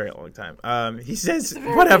book in a very long time. He says,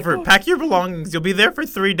 whatever, pack your belongings. You'll be there for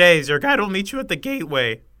 3 days. Your guide will meet you at the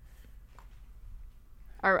gateway.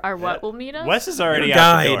 Our what will meet us? Wes is already Your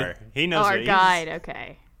out the guide. door. He knows our it. He's- guide,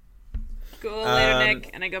 okay. Cool later, Nick.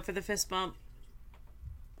 And I go for the fist bump.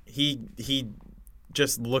 He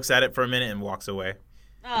just looks at it for a minute and walks away.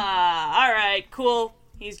 All right, cool.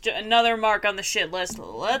 He's another mark on the shit list.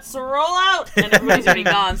 Let's roll out. And everybody's already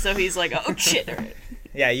gone, so he's like, oh, shit. All right.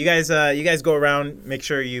 Yeah, you guys go around, make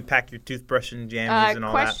sure you pack your toothbrush and jammies and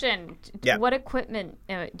all Question. Yeah. What equipment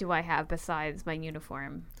do I have besides my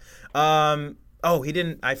uniform? that. Oh, he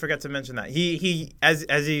didn't. I forgot to mention that. He as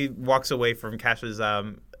he walks away from Cash's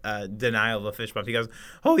denial of the fish bump, he goes,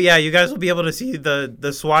 "Oh yeah, you guys will be able to see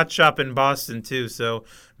the SWAT shop in Boston too. So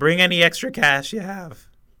bring any extra cash you have.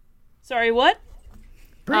 Sorry, what?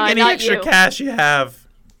 Bring any not extra you. cash you have."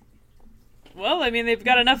 Well, I mean, they've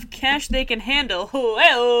got enough cash they can handle.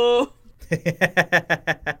 Oh,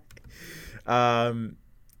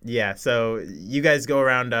 Yeah, so you guys go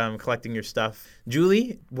around collecting your stuff.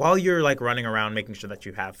 Julie, while you're like running around making sure that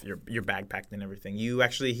you have your bag packed and everything, you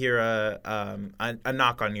actually hear a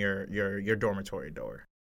knock on your dormitory door.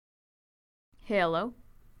 Hello.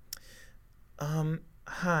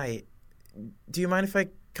 Hi. Do you mind if I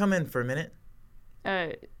come in for a minute?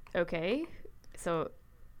 Okay. So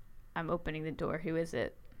I'm opening the door. Who is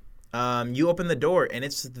it? You open the door and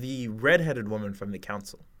it's the redheaded woman from the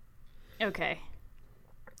council. Okay.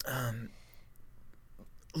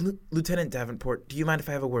 Lieutenant Davenport, do you mind if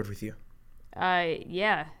I have a word with you?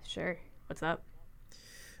 Yeah, sure. What's up?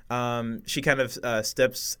 She kind of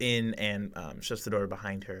steps in and shuts the door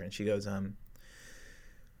behind her, and she goes,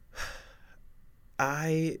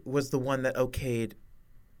 I was the one that okayed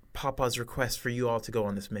Papa's request for you all to go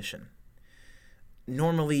on this mission.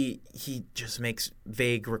 Normally, he just makes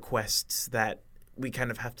vague requests that we kind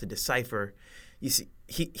of have to decipher. You see,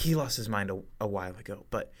 he lost his mind a while ago,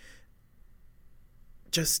 but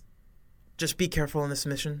just be careful on this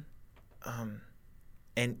mission,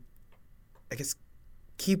 and I guess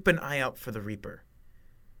keep an eye out for the Reaper,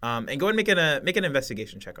 and go ahead and make an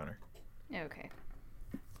investigation check on her. Okay.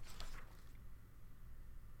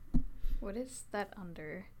 What is that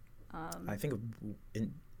under? I think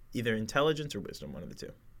either intelligence or wisdom, one of the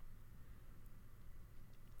two.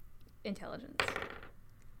 Intelligence.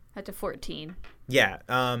 That's a 14. Yeah.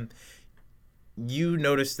 You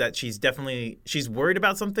notice that she's worried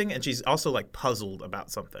about something, and she's also like puzzled about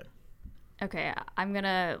something. Okay, I'm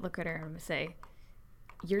gonna look at her and I'm gonna say,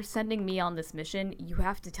 you're sending me on this mission. You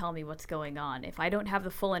have to tell me what's going on. If I don't have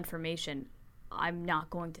the full information, I'm not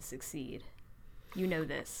going to succeed. You know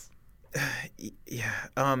this. Yeah.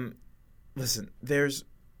 Listen, the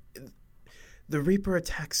Reaper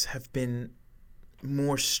attacks have been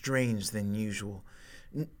more strange than usual.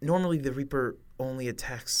 Normally, the Reaper only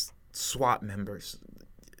attacks SWAT members.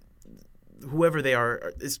 Whoever they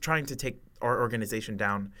are is trying to take our organization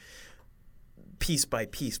down piece by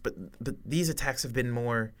piece, but these attacks have been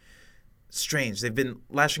more strange. They've been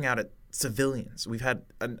lashing out at civilians. We've had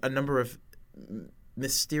a number of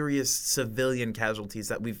mysterious civilian casualties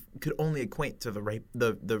that we could only acquaint to the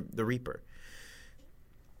Reaper.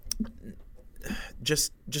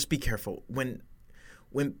 Just be careful. When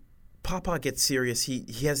Papa gets serious,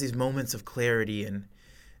 he has these moments of clarity, and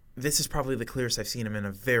this is probably the clearest I've seen him in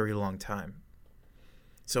a very long time.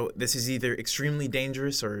 So this is either extremely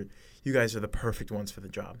dangerous or you guys are the perfect ones for the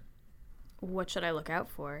job. What should I look out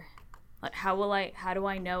for? Like, how do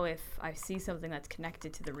I know if I see something that's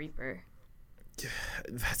connected to the Reaper?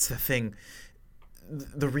 That's the thing.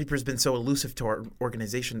 The Reaper's been so elusive to our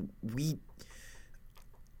organization.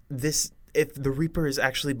 If the Reaper is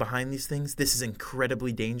actually behind these things, this is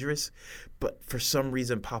incredibly dangerous. But for some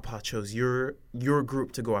reason, Papa chose your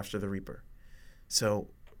group to go after the Reaper. So,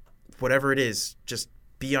 whatever it is, just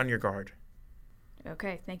be on your guard.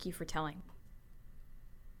 Okay, thank you for telling.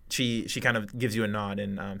 She kind of gives you a nod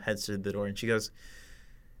and heads to the door, and she goes,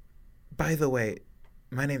 "By the way,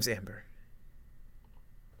 my name's Amber."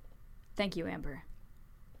 Thank you, Amber.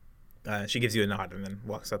 She gives you a nod and then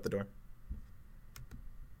walks out the door.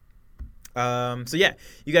 So yeah,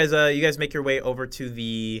 you guys make your way over to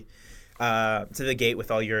the gate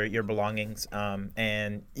with all your belongings,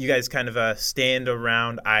 and you guys kind of stand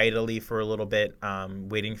around idly for a little bit,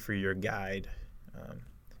 waiting for your guide,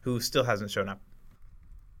 who still hasn't shown up.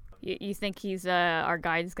 You think he's our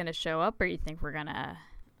guide's gonna show up, or you think we're gonna?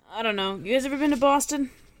 I don't know. You guys ever been to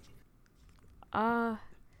Boston?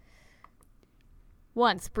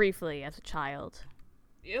 Once briefly as a child.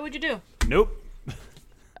 Yeah, what'd you do? Nope.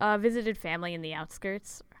 Visited family in the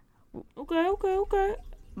outskirts. Okay. I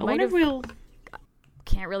Might wonder if have- we'll...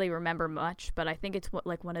 Can't really remember much, but I think it's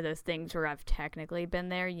like one of those things where I've technically been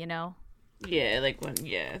there, you know? Yeah, like when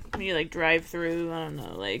you like drive through, I don't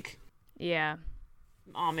know, like Yeah.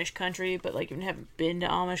 Amish country, but like you haven't been to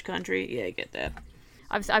Amish country. Yeah, I get that.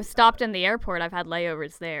 I've stopped in the airport. I've had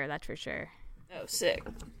layovers there, that's for sure. Oh, sick.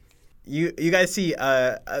 You guys see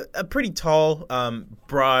a pretty tall,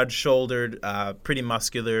 broad-shouldered, pretty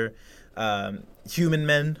muscular human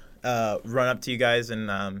man run up to you guys,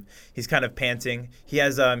 and he's kind of panting. He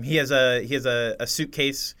has a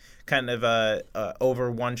suitcase kind of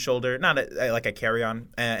over one shoulder, not like a carry-on,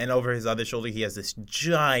 and over his other shoulder he has this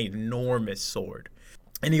ginormous sword.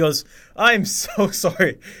 And he goes, "I'm so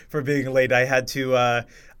sorry for being late. I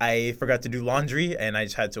forgot to do laundry, and I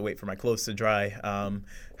just had to wait for my clothes to dry.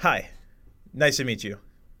 Hi, nice to meet you."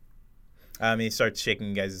 He starts shaking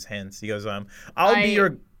you guys' hands. He goes,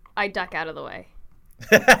 I duck out of the way.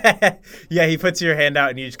 Yeah, he puts your hand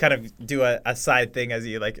out, and you just kind of do a side thing as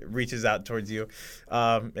he like reaches out towards you,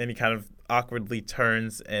 and he kind of awkwardly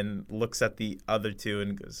turns and looks at the other two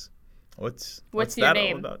and goes, "What's your that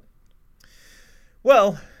name?" all about?"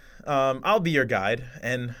 "Well, I'll be your guide,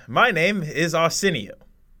 and my name is Arsenio.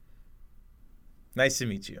 Nice to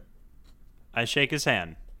meet you." I shake his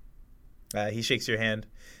hand. He shakes your hand,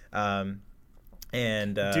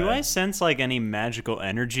 and Do I sense like any magical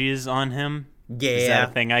energies on him? Yeah. Is that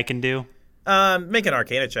a thing I can do? Make an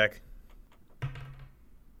Arcana check.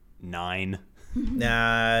 9.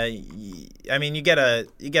 I mean, you get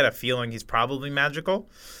a feeling he's probably magical.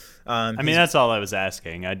 I mean, that's all I was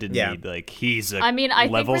asking. I didn't need like he's a I mean, I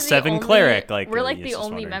level think 7 cleeric. Like we're like I the just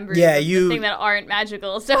only wondered. members Yeah, of you- the thing that aren't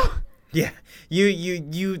magical. So Yeah,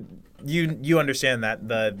 you understand that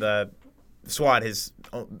the SWAT has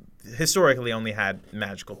historically only had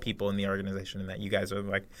magical people in the organization, and that you guys are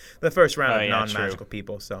like the first round of yeah, non-magical true.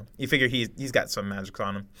 people. So you figure he's got some magic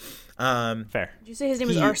on him. Fair. Did you say his name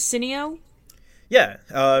was He- Arsenio? Yeah,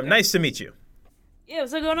 nice to meet you. Yeah,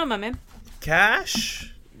 what's going on, my man?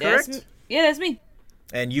 Cash, correct? That's me.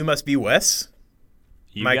 And you must be Wes.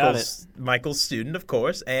 You got it. Michael's student, of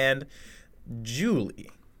course, and Julie.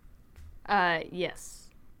 Yes.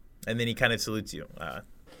 And then he kind of salutes you.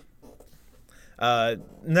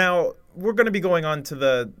 Now we're going to be going on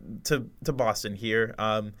to Boston here.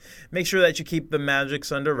 Make sure that you keep the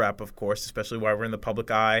magics under wrap, of course, especially while we're in the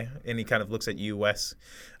public eye. And he kind of looks at you, Wes.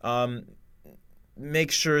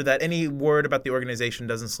 Make sure that any word about the organization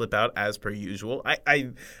doesn't slip out as per usual.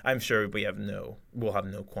 I'm sure we'll have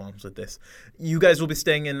no qualms with this. You guys will be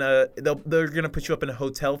staying in they're going to put you up in a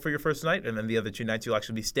hotel for your first night, and then the other 2 nights you'll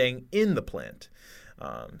actually be staying in the plant.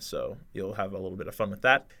 So you'll have a little bit of fun with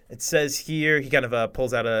that. It says here, he kind of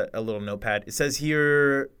pulls out a little notepad. It says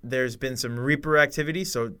here there's been some Reaper activity,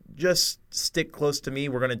 so just stick close to me.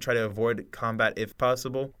 We're going to try to avoid combat if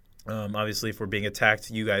possible. Obviously, if we're being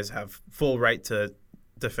attacked, you guys have full right to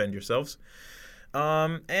defend yourselves.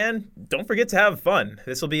 And don't forget to have fun.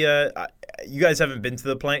 This will be you guys haven't been to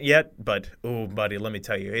the plant yet, but, oh, buddy, let me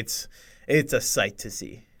tell you, it's a sight to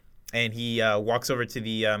see. And he walks over to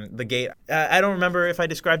the gate. I don't remember if I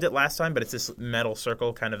described it last time, but it's this metal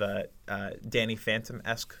circle, kind of a Danny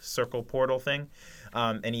Phantom-esque circle portal thing.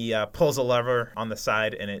 And he pulls a lever on the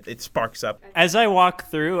side, and it sparks up. As I walk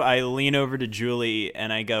through, I lean over to Julie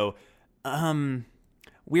and I go,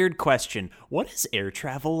 weird question. What is air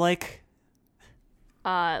travel like?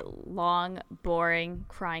 Long, boring,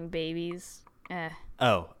 crying babies.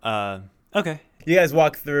 Okay. You guys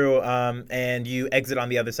walk through, and you exit on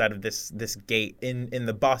the other side of this gate in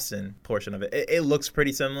the Boston portion of it. It looks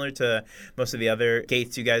pretty similar to most of the other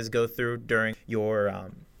gates you guys go through during your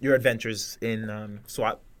adventures in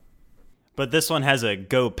SWAT. But this one has a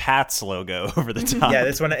Go Pats logo over the top. Yeah,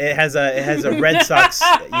 this one it has a Red Sox.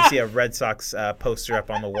 You see a Red Sox poster up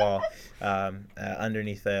on the wall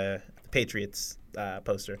underneath the Patriots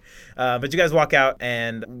poster. But you guys walk out,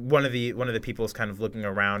 and one of the people is kind of looking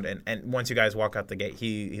around, and once you guys walk out the gate,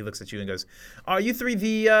 he looks at you and goes, "Are you three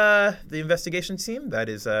the investigation team that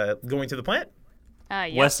is going to the plant?"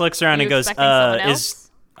 Yep. Wes looks around Are and you goes, expecting someone else?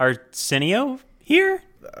 "Is Arsenio here?"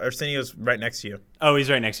 Arsenio's right next to you. Oh, he's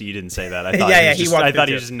right next to you. You didn't say that. I thought Yeah, he he walked I thought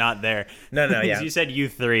through he was just not there. No, yeah. You said you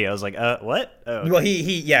three. I was like, what? Oh, okay. Well,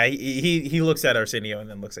 he looks at Arsenio and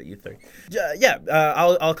then looks at you three.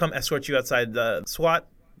 I'll come escort you outside the SWAT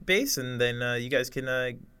base, and then you guys can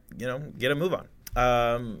get a move on.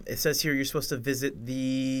 It says here you're supposed to visit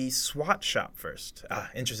the SWAT shop first.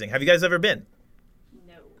 Interesting. Have you guys ever been?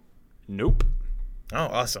 Nope. Oh,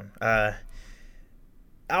 awesome.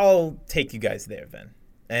 I'll take you guys there then.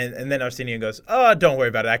 And then Arsenio goes, "Oh, don't worry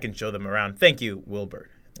about it. I can show them around. Thank you, Wilbur."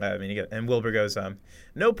 And Wilbur goes,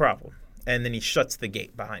 "No problem." And then he shuts the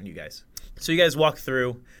gate behind you guys. So you guys walk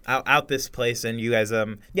through out this place, and you guys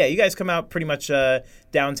you guys come out pretty much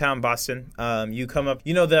downtown Boston. You come up,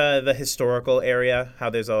 the historical area, how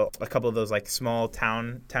there's a couple of those like small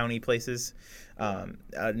towny places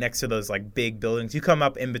next to those like big buildings. You come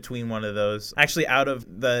up in between one of those. Actually, out of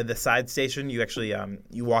the side station, you actually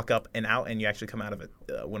you walk up and out, and you actually come out of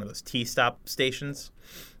one of those T-stop stations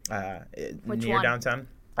Which near one? downtown.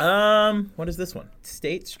 What is this one?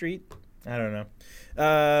 State Street? I don't know.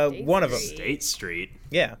 One of them. State Street.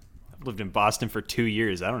 Yeah. I've lived in Boston for 2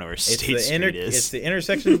 years. I don't know where State Street is. It's the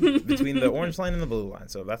intersection between the orange line and the blue line,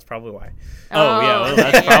 so that's probably why. Oh, yeah. Well,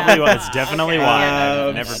 that's probably why. It's definitely why.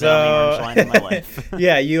 I've never been on the orange line in my life.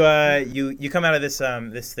 Yeah, you come out of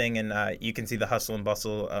this thing, and you can see the hustle and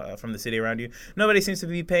bustle from the city around you. Nobody seems to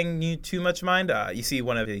be paying you too much mind. You see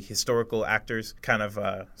one of the historical actors kind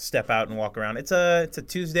of step out and walk around. It's a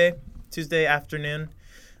Tuesday afternoon.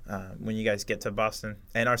 When you guys get to Boston,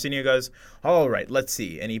 and Arsenio goes, "All right, let's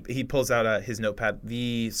see," and he pulls out his notepad.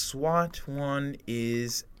 The SWAT one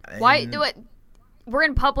is. Why do it? We're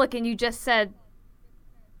in public, and you just said.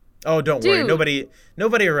 Oh, don't worry. Dude.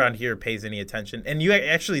 Nobody around here pays any attention, and you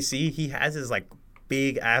actually see he has his like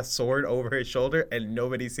big ass sword over his shoulder, and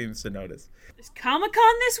nobody seems to notice. Is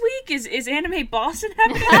Comic-Con this week? Is Anime Boston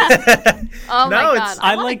happening? Oh my No, god!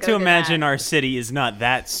 I'd wanna like go to that. imagine our city is not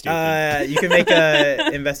that stupid. You can make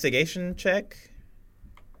a investigation check.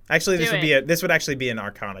 Actually, Do this would actually be an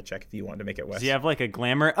Arcana check if you wanted to make it West. Does he have like a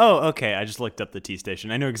glamour? Oh, okay. I just looked up the T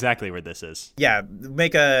station. I know exactly where this is. Yeah,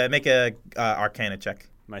 make a Arcana check.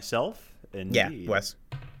 Myself? Indeed. Yeah, Wes.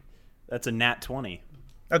 That's a nat 20.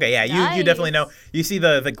 Okay, yeah, you definitely know. Nice. You see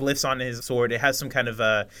the glyphs on his sword. It has some kind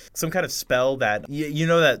of spell that you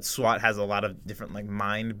know that SWAT has a lot of different like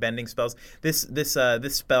mind bending spells. This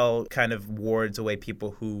spell kind of wards away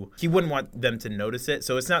people who he wouldn't want them to notice it.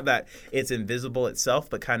 So it's not that it's invisible itself,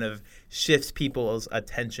 but kind of shifts people's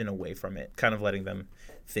attention away from it, kind of letting them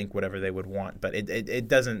think whatever they would want, but it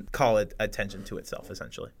doesn't call it attention to itself,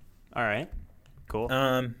 essentially. All right. Cool.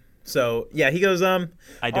 So yeah, he goes. I all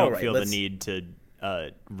don't right, feel the let's- need to.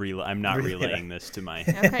 I'm not relaying this to my.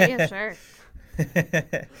 Okay, yeah, sure.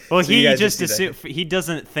 Well, So you he guys just just see that. he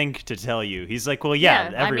doesn't think to tell you. He's like, well, yeah, Yeah,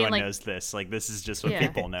 I mean, everyone like- knows this. Like, this is just what Yeah.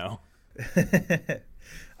 people know.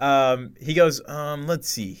 He goes, let's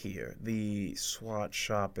see here. The SWAT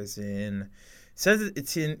shop is in. Says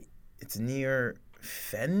it's near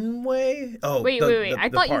Fenway. Oh, Wait. I the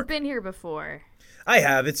thought park. you've been here before. I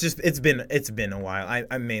have. It's been a while.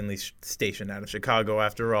 I'm mainly stationed out of Chicago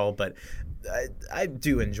after all, but I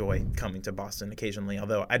do enjoy coming to Boston occasionally.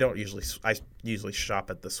 Although I usually shop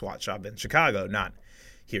at the SWAT shop in Chicago, not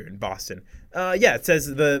here in Boston. Yeah, it says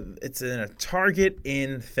it's in a Target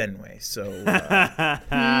in Fenway. So This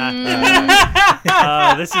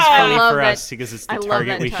is funny love for that- us because it's the I love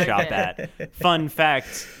Target that we shop Target. at. Fun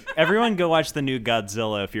fact: everyone go watch the new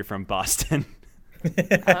Godzilla if you're from Boston.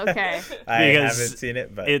 Okay. I Because haven't seen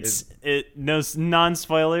it, but no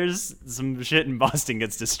non-spoilers. Some shit in Boston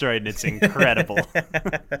gets destroyed, and it's incredible.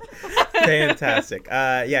 fantastic.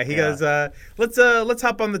 Yeah, he goes. Let's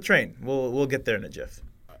hop on the train. We'll get there in a jiff.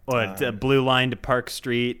 What blue line to Park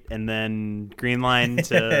Street, and then green line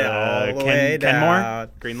to All the way Kenmore. down.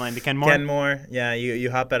 Green line to Kenmore. Kenmore. Yeah,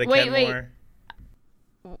 you hop out of Wait. Kenmore.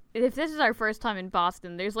 If this is our first time in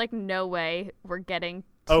Boston, there's like no way we're getting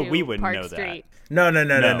to Oh, we wouldn't Park know that. Street. No. No,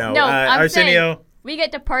 I'm Arsenio. saying we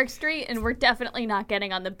get to Park Street and we're definitely not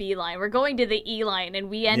getting on the B line. We're going to the E line and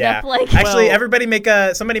we end Yeah. up like Actually, Well- everybody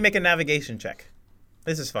somebody make a navigation check.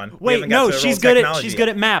 This is fun. We Wait, haven't got no, to roll she's good technology at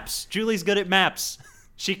yet. maps. Julie's good at maps.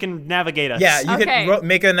 She can navigate us. Yeah, you Okay. could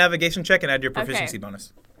make a navigation check and add your proficiency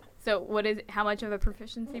bonus. So how much of a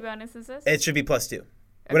proficiency bonus is this? It should be +2.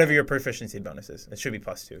 Whatever your proficiency bonus is, it should be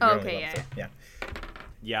 +2. You're Oh, only okay, level two. Yeah.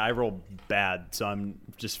 Yeah, I rolled bad, so I'm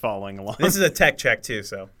just following along. This is a tech check too,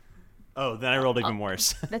 so Oh, then I rolled even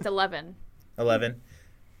worse. That's 11. 11.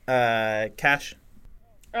 Cash.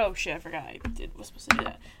 Oh shit! I forgot I was supposed to do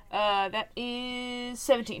that. That is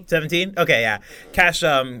 17. 17. Okay, yeah. Cash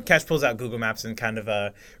pulls out Google Maps and kind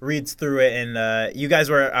of reads through it, and you guys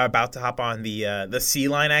were about to hop on the C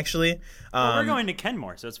line actually. Well, we're going to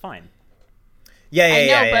Kenmore, so it's fine. Yeah, I know,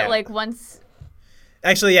 yeah. but like once.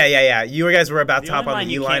 Actually, yeah. You guys were about The to hop only on line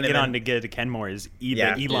the E you line can't get and on to get to Kenmore is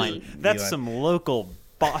Yeah. the E line. E That's line. some local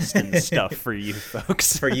Boston stuff for you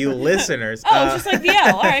folks. for you listeners. Oh, it's just like the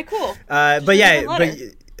L. All right, cool. But yeah,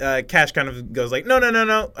 Letter. but Cash kind of goes like, no,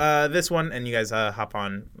 this one, and you guys hop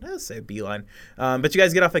on, let's say Beeline. But you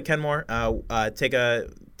guys get off at Kenmore, take a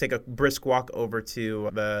brisk walk over to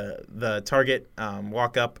the Target,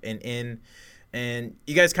 walk up and in, and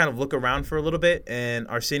you guys kind of look around for a little bit, and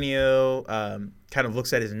Arsenio kind of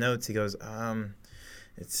looks at his notes. He goes,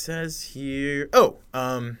 it says here,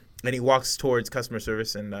 and he walks towards customer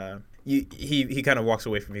service, and he kind of walks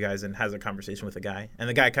away from you guys and has a conversation with the guy, and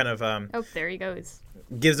the guy kind of Oh, there he goes.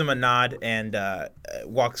 gives him a nod and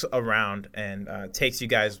walks around and takes you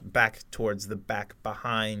guys back towards the back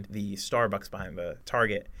behind the Starbucks behind the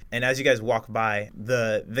Target. And as you guys walk by,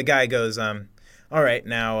 the guy goes, all right,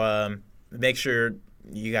 now make sure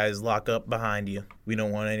you guys lock up behind you. We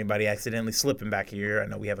don't want anybody accidentally slipping back here. I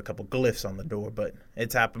know we have a couple glyphs on the door, but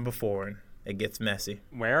it's happened before and it gets messy.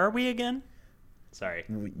 Where are we again? Sorry.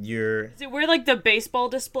 You're Is it where like the baseball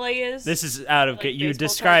display is? This is out of Like you baseball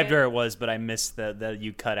described target? where it was, but I missed that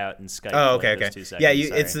you cut out in Skype. oh, for, like, okay. those 2 seconds.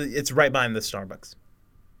 Yeah, Sorry. it's right behind the Starbucks.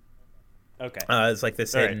 okay. It's like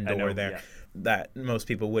this All right, hidden I door know, there yeah. that most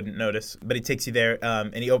people wouldn't notice. But he takes you there,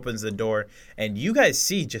 and he opens the door, and you guys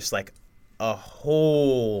see just like a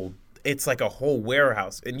whole. It's like a whole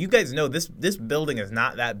warehouse, and you guys know this building is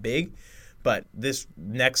not that big, but this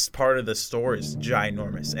next part of the store is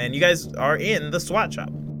ginormous. And you guys are in the SWAT shop.